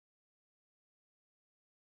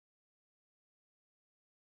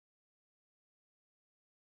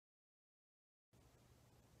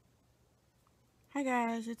Hi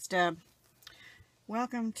guys, it's Deb.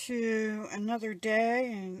 Welcome to another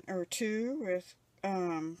day or two with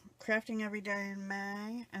crafting every day in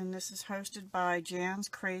May, and this is hosted by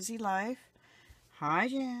JansCrazyLife. Hi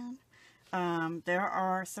Jan. There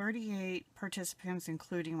are 38 participants,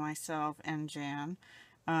 including myself and Jan,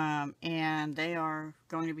 and they are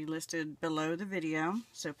going to be listed below the video,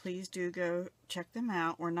 so please do go check them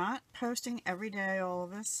out. We're not posting every day, all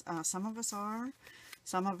of us. Some of us are.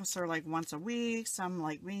 Some of us are like once a week, some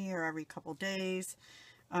like me are every couple days.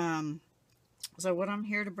 So what I'm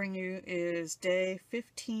here to bring you is day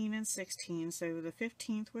 15 and 16. So the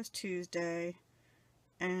 15th was Tuesday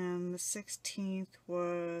and the 16th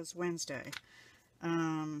was Wednesday.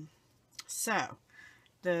 So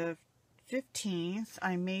the 15th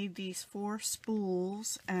I made these 4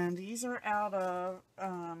 spools, and these are out of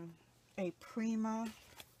a Prima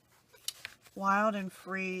Wild and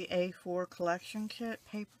Free A4 collection kit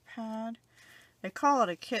paper pad. They call it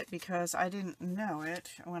a kit because I didn't know it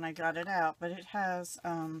when I got it out, but it has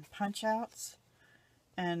punch outs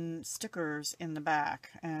and stickers in the back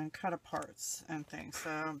and cut aparts and things.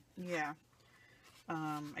 So yeah,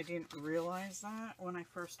 I didn't realize that when I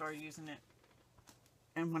first started using it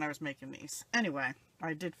and when I was making these. Anyway,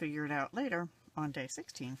 I did figure it out later on day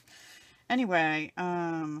 16. Anyway,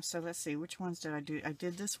 so let's see, which ones did I do? I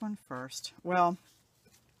did this one first. Well,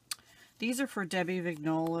 these are for Debbie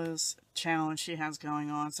Vignola's challenge she has going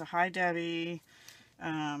on. So hi Debbie,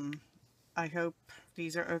 I hope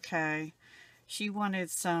these are okay. She wanted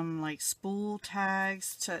some like spool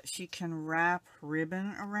tags she can wrap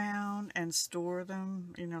ribbon around and store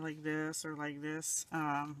them, you know, like this or like this,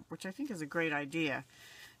 which I think is a great idea.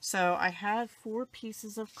 So I had 4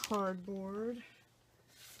 pieces of cardboard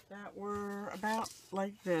that were about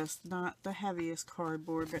like this, not the heaviest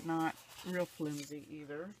cardboard, but not real flimsy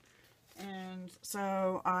either. And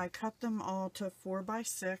so I cut them all to 4 by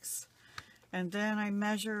 6, and then I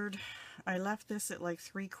measured, I left this at like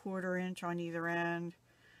 3/4 inch on either end,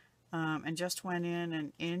 and just went in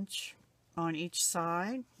an inch on each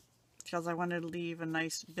side because I wanted to leave a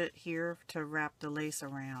nice bit here to wrap the lace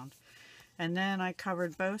around. And then I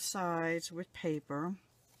covered both sides with paper.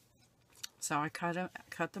 So I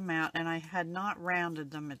cut them out, and I had not rounded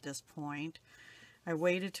them at this point. I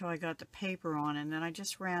waited till I got the paper on, and then I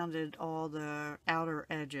just rounded all the outer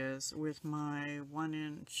edges with my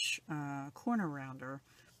 1-inch corner rounder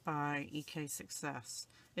by EK Success.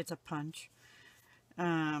 It's a punch.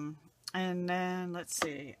 And then, let's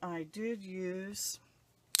see, I did use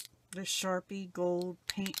the Sharpie Gold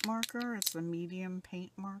paint marker. It's the medium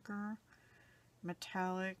paint marker.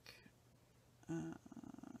 Metallic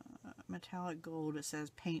gold, it says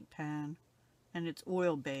paint pen, and it's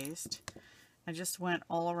oil based. I just went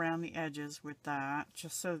all around the edges with that,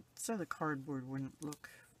 just so the cardboard wouldn't look,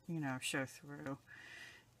 you know, show through.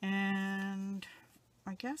 And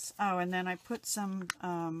I guess, oh, and then I put some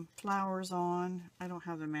flowers on. I don't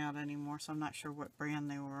have them out anymore, so I'm not sure what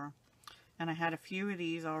brand they were. And I had a few of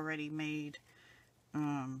these already made,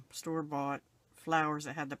 store-bought flowers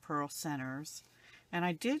that had the pearl centers. And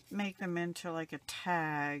I did make them into like a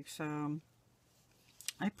tag, so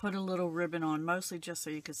I put a little ribbon on, mostly just so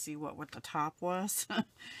you could see what the top was.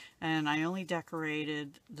 And I only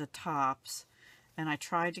decorated the tops, and I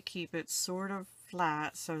tried to keep it sort of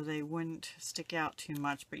flat so they wouldn't stick out too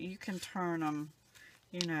much, but you can turn them,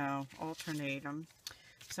 you know, alternate them.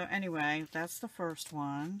 So anyway, that's the first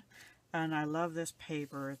one. And I love this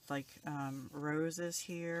paper. It's like roses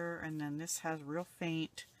here, and then this has real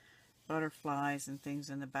faint butterflies and things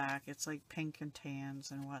in the back. It's like pink and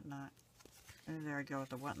tans and whatnot. And there I go with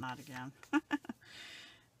the whatnot again.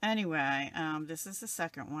 Anyway, this is the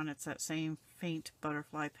second one. It's that same faint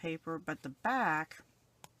butterfly paper, but the back,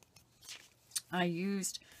 I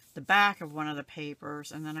used the back of one of the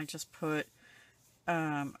papers, and then I just put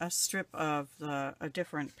a strip of a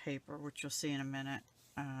different paper, which you'll see in a minute.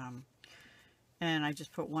 And I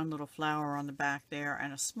just put one little flower on the back there,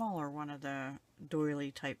 and a smaller one of the doily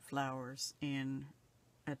type flowers in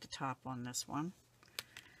at the top on this one.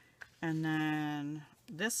 And then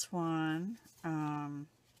this one,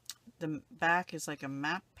 the back is like a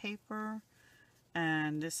map paper,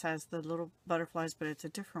 and this has the little butterflies, but it's a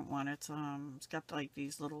different one. It's got like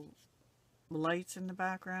these little lights in the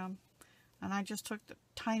background, and I just took the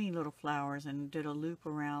tiny little flowers and did a loop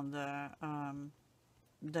around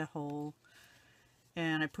the hole.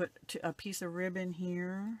 And I put a piece of ribbon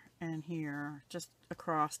here and here, just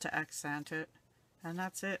across to accent it. And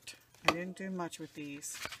that's it. I didn't do much with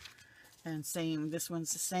these. And same, this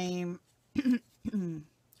one's the same.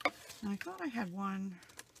 I thought I had one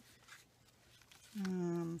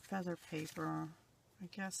feather paper. I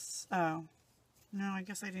guess, oh, No, I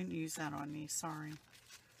guess I didn't use that on these, sorry.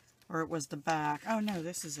 Or it was the back. Oh no,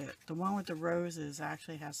 this is it. The one with the roses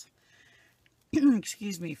actually has,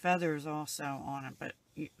 excuse me, feathers also on it, but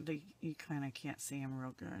you kind of can't see them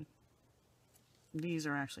real good. These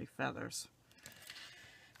are actually feathers.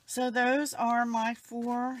 So those are my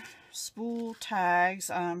 4 spool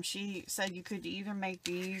tags. She said you could either make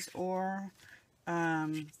these or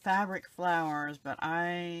fabric flowers, but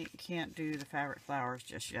I can't do the fabric flowers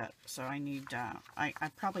just yet. So I need, I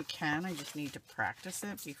probably can. I just need to practice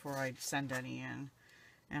it before I send any in.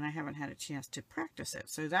 And I haven't had a chance to practice it.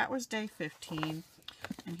 So that was day 15.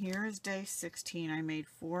 And here is day 16. I made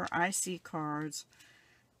 4 IC cards.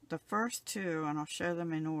 The first 2, and I'll show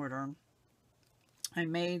them in order, I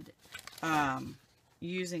made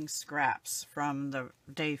using scraps from the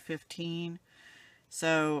day 15.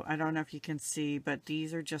 So I don't know if you can see, but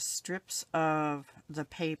these are just strips of the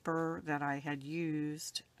paper that I had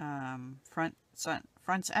used, fronts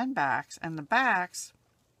and backs, and the backs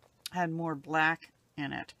had more black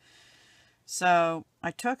in it. So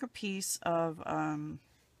I took a piece of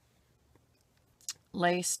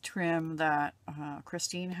lace trim that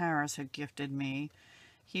Christine Harris had gifted me.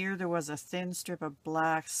 Here there was a thin strip of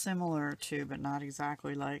black similar to, but not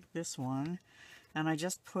exactly like this one. And I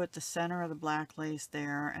just put the center of the black lace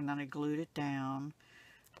there, and then I glued it down.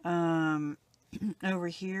 Over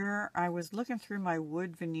here, I was looking through my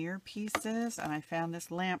wood veneer pieces, and I found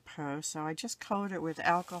this lamppost. So I just coated it with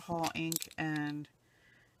alcohol ink and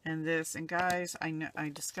this. And guys, I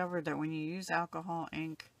discovered that when you use alcohol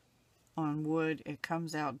ink on wood, it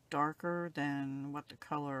comes out darker than what the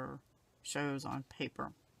color shows on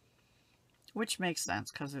paper. Which makes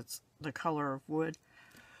sense, because it's the color of wood.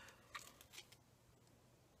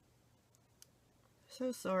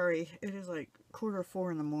 So sorry, it is like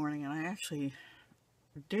 3:45 in the morning, and I actually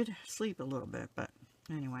did sleep a little bit, but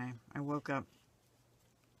anyway, I woke up.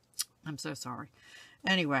 I'm so sorry.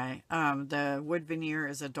 Anyway, the wood veneer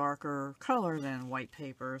is a darker color than white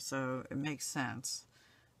paper, so it makes sense.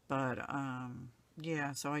 But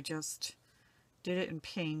yeah, so I just did it in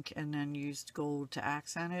pink and then used gold to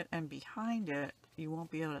accent it, and behind it, you won't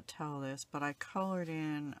be able to tell this, but I colored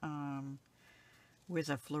in with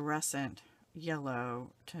a fluorescent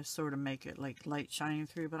yellow to sort of make it like light shining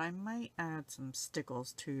through, but I might add some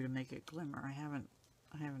stickles too to make it glimmer. I haven't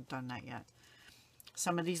done that yet.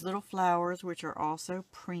 Some of these little flowers, which are also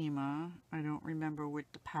Prima, I don't remember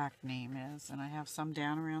what the pack name is, and I have some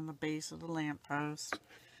down around the base of the lamppost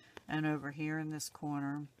and over here in this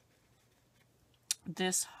corner.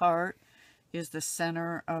 This heart is the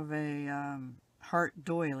center of a heart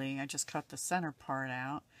doily. I just cut the center part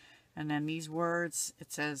out. And then these words,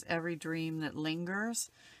 it says, every dream that lingers.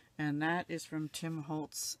 And that is from Tim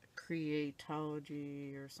Holtz's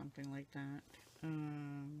Creatology or something like that.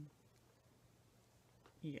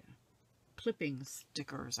 Yeah. Clipping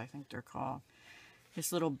stickers, I think they're called.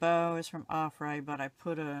 This little bow is from Off-Right, but I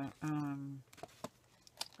put a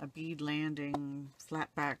bead landing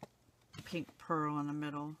flat back pink pearl in the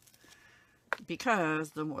middle,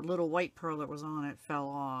 because the little white pearl that was on it fell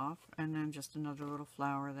off, and then just another little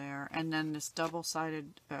flower there. And then this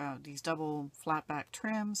double-sided, these double flat-back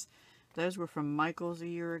trims, those were from Michael's a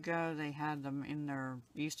year ago. They had them in their,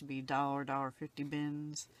 used to be $1.50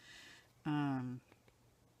 bins.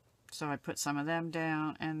 So I put some of them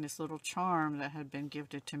down, and this little charm that had been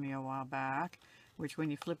gifted to me a while back, which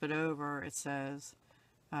when you flip it over, it says,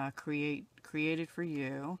 created for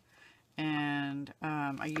you. And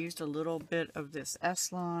I used a little bit of this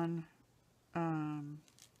Eslon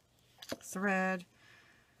thread,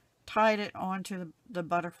 tied it onto the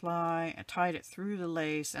butterfly, tied it through the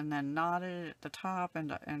lace, and then knotted it at the top, and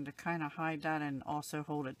to kind of hide that and also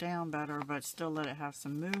hold it down better, but still let it have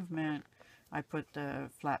some movement, I put the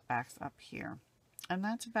flat backs up here. And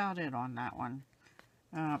that's about it on that one.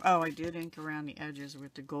 Oh, I did ink around the edges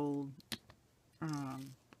with the gold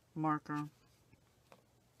marker.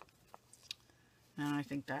 And I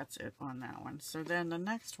think that's it on that one. So then the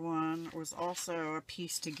next one was also a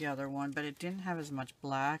piece together one, but it didn't have as much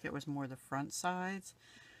black. It was more the front sides.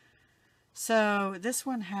 So this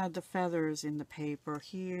one had the feathers in the paper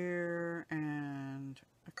here and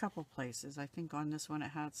a couple places. I think on this one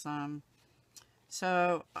it had some.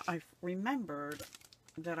 So I remembered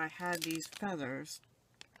that I had these feathers.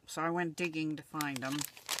 So I went digging to find them.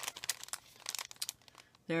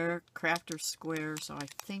 They're Crafter Square, so I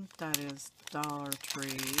think that is Dollar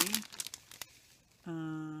Tree.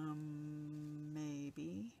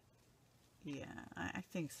 Maybe. Yeah, I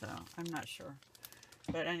think so. I'm not sure.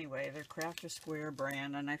 But anyway, they're Crafter Square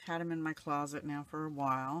brand, and I've had them in my closet now for a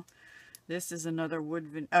while. This is another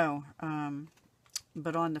wood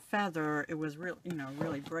but on the feather it was real, you know,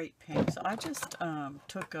 really bright pink. So I just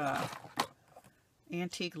took a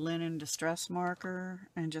antique linen distress marker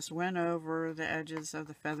and just went over the edges of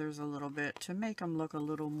the feathers a little bit to make them look a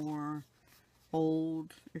little more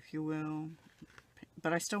old, if you will,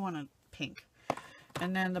 but I still want a pink.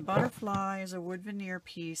 And then the butterfly is a wood veneer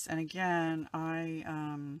piece, and again I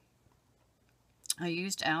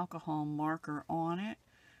used alcohol marker on it,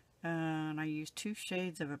 and I used 2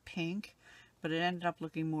 shades of a pink, but it ended up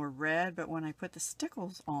looking more red. But when I put the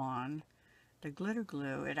stickles on, the glitter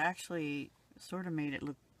glue, it actually sort of made it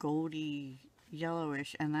look goldy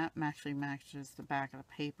yellowish, and that actually matches the back of the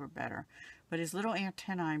paper better. But his little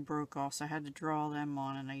antennae broke off, so I had to draw them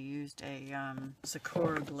on, and I used a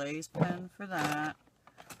Sakura glaze pen for that.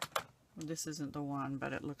 This isn't the one,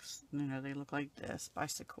 but it looks, you know, they look like this by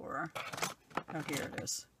Sakura. Oh, here it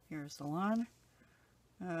is. Here's the one.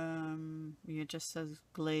 It just says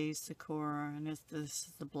glaze Sakura, and this is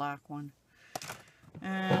the black one.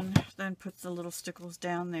 And then put the little stickles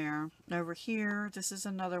down there. Over here, this is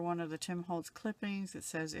another one of the Tim Holtz clippings. It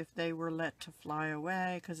says, if they were let to fly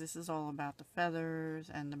away, because this is all about the feathers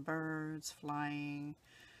and the birds flying.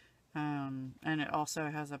 And it also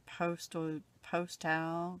has a carte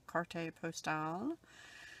postale.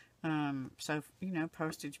 So, you know,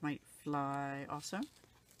 postage might fly also.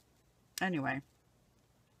 Anyway,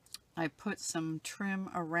 I put some trim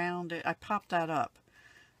around it. I popped that up.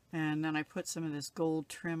 And then I put some of this gold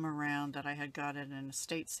trim around that I had got at an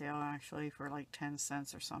estate sale, actually, for like 10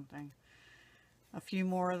 cents or something. A few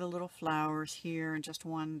more of the little flowers here, and just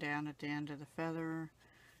one down at the end of the feather.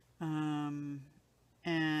 And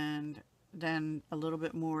then a little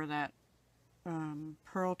bit more of that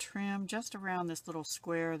pearl trim just around this little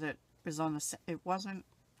square that is on the... It wasn't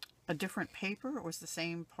a different paper, it was the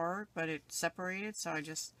same part, but it separated, so I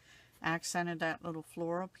just accented that little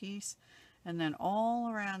floral piece. And then all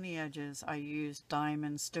around the edges, I used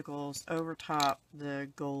diamond stickles over top the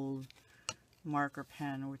gold marker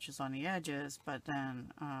pen, which is on the edges, but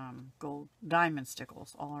then gold diamond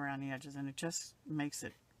stickles all around the edges, and it just makes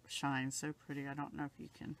it shine so pretty. I don't know if you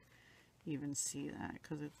can even see that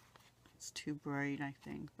because it's too bright, I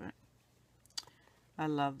think, but I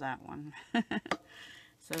love that one.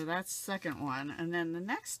 So that's the second one. And then the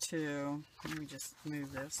next two, let me just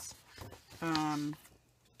move this.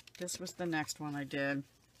 This was the next one I did.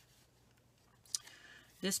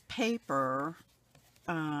 This paper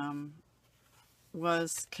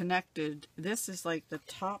was connected. This is like the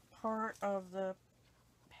top part of the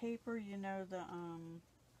paper, you know, the,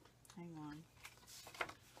 hang on.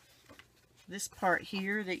 This part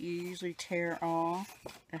here that you usually tear off,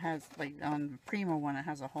 it has, like on the Prima one, it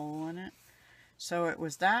has a hole in it. So it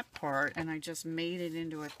was that part, and I just made it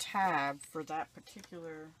into a tab for that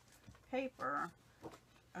particular paper.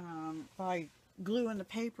 By gluing the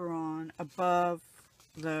paper on above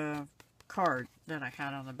the card that I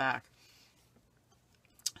had on the back.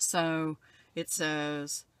 So it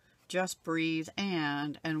says, just breathe,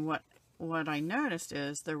 and what I noticed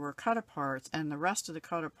is there were cut aparts, and the rest of the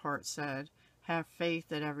cut apart said, have faith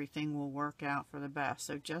that everything will work out for the best.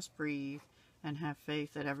 So just breathe and have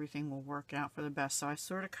faith that everything will work out for the best. So I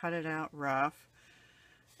sort of cut it out rough.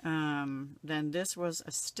 Then this was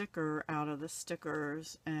a sticker out of the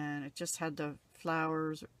stickers, and it just had the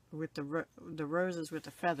flowers with the roses with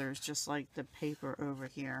the feathers, just like the paper over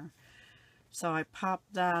here. So I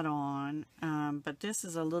popped that on, but this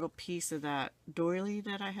is a little piece of that doily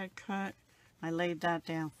that I had cut. I laid that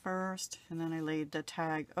down first, and then I laid the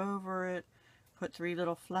tag over it, put 3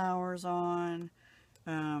 little flowers on,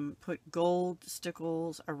 put gold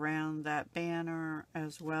stickles around that banner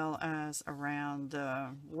as well as around the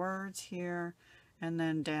words here, and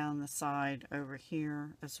then down the side over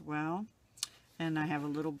here as well. And I have a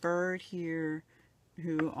little bird here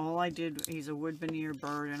who he's a wood veneer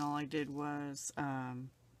bird, and all I did was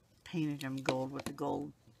painted him gold with the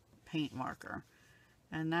gold paint marker.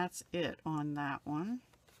 And that's it on that one.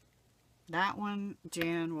 That one,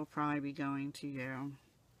 Jan, will probably be going to you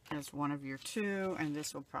as one of your 2, and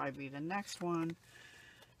this will probably be the next one.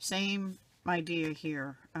 Same idea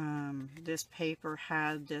here. This paper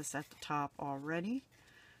had this at the top already,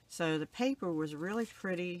 so the paper was really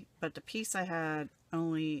pretty, but the piece I had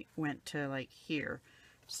only went to like here,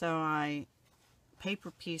 so I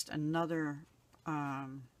paper pieced another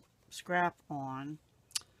scrap on,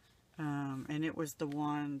 and it was the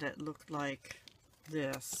one that looked like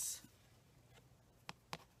this.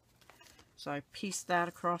 So I pieced that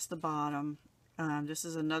across the bottom. This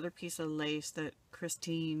is another piece of lace that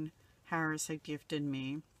Christine Harris had gifted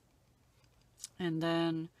me. And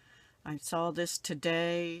then I saw this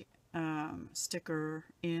today sticker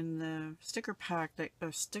in the sticker pack, that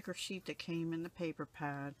a sticker sheet that came in the paper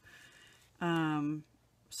pad.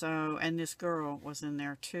 So, and this girl was in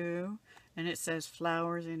there too, and it says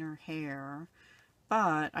flowers in her hair.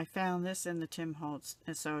 But I found this in the Tim Holtz,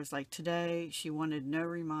 and so it's like, today she wanted no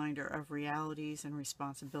reminder of realities and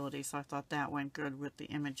responsibilities. So I thought that went good with the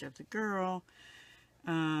image of the girl.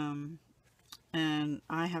 And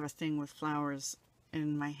I have a thing with flowers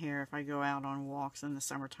in my hair. If I go out on walks in the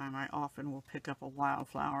summertime, I often will pick up a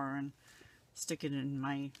wildflower and stick it in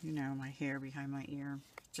my, my hair behind my ear.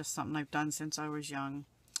 Just something I've done since I was young.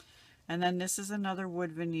 And then this is another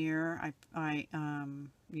wood veneer. I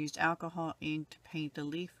used alcohol ink to paint the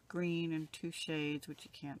leaf green in 2 shades, which you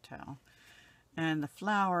can't tell. And the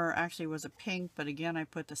flower actually was a pink, but again, I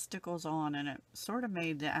put the stickles on, and it sort of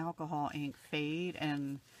made the alcohol ink fade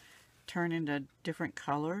and turn into different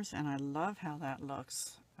colors. And I love how that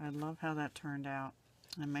looks. I love how that turned out.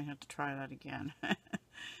 I may have to try that again.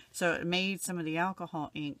 So it made some of the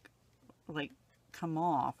alcohol ink like come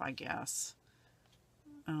off, I guess.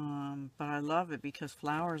 But I love it because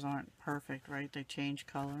flowers aren't perfect, right? They change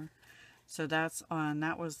color. So that's on,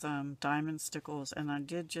 that was diamond stickles, and I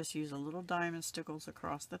did just use a little diamond stickles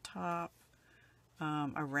across the top,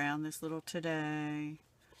 around this little today,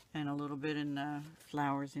 and a little bit in the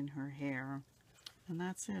flowers in her hair. And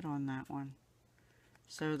that's it on that one.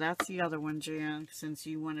 So that's the other one, Jan, since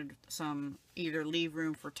you wanted some, either leave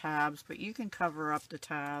room for tabs, but you can cover up the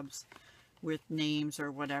tabs with names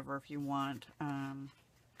or whatever if you want.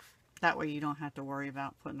 That way you don't have to worry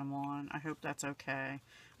about putting them on. I hope that's okay.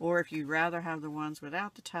 Or if you'd rather have the ones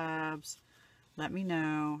without the tabs, let me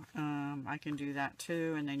know. I can do that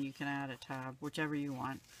too, and then you can add a tab, whichever you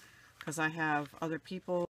want. Because I have other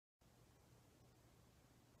people.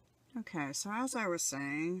 Okay, so as I was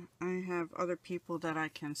saying, I have other people that I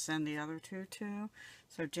can send the other 2 to.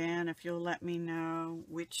 So Jan, if you'll let me know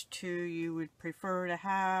which 2 you would prefer to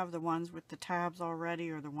have, the ones with the tabs already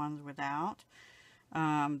or the ones without.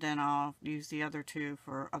 Then I'll use the other 2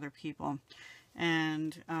 for other people.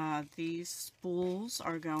 And these spools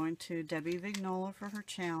are going to Debbie Vignola for her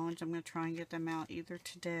challenge. I'm going to try and get them out either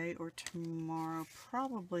today or tomorrow.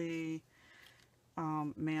 Probably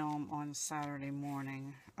mail them on Saturday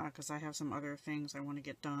morning because I have some other things I want to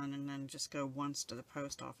get done, and then just go once to the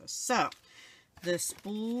post office. So the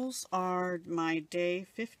spools are my day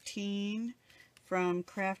 15 from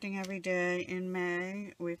Crafting Every Day in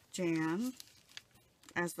May with Jan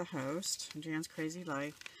as the host, Jan's Crazy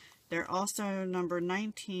Life. They're also number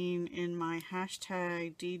 19 in my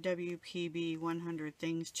hashtag DWPB 100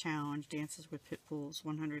 Things Challenge, Dances with Pitbulls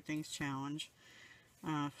 100 Things Challenge.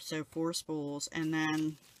 So 4 spools. And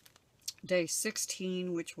then day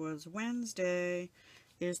 16, which was Wednesday,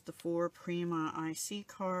 is the 4 Prima IC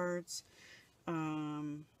cards,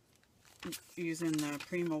 using the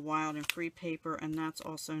Prima Wild and Free paper, and that's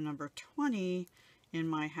also number 20 in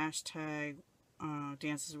my hashtag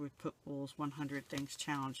Dances with Pitbulls 100 Things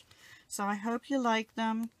Challenge. So I hope you like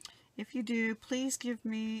them. If you do, please give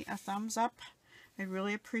me a thumbs up. I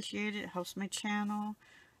really appreciate it. It helps my channel.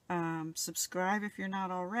 Subscribe if you're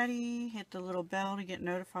not already. Hit the little bell to get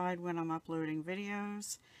notified when I'm uploading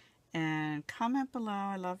videos. And comment below.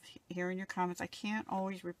 I love hearing your comments. I can't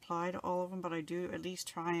always reply to all of them, but I do at least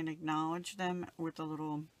try and acknowledge them with a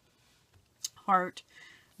little heart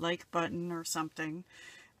like button or something.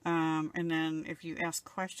 And then if you ask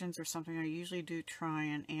questions or something, I usually do try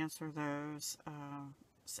and answer those.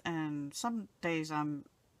 And some days I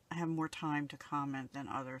have more time to comment than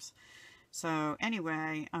others. So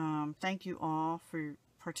anyway, thank you all for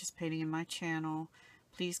participating in my channel.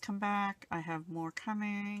 Please come back. I have more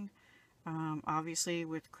coming. Obviously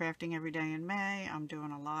with Crafting Every Day in May, I'm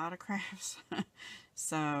doing a lot of crafts.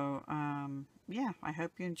 So yeah, I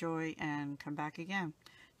hope you enjoy and come back again.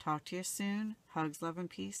 Talk to you soon. Hugs, love, and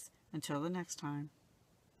peace. Until the next time.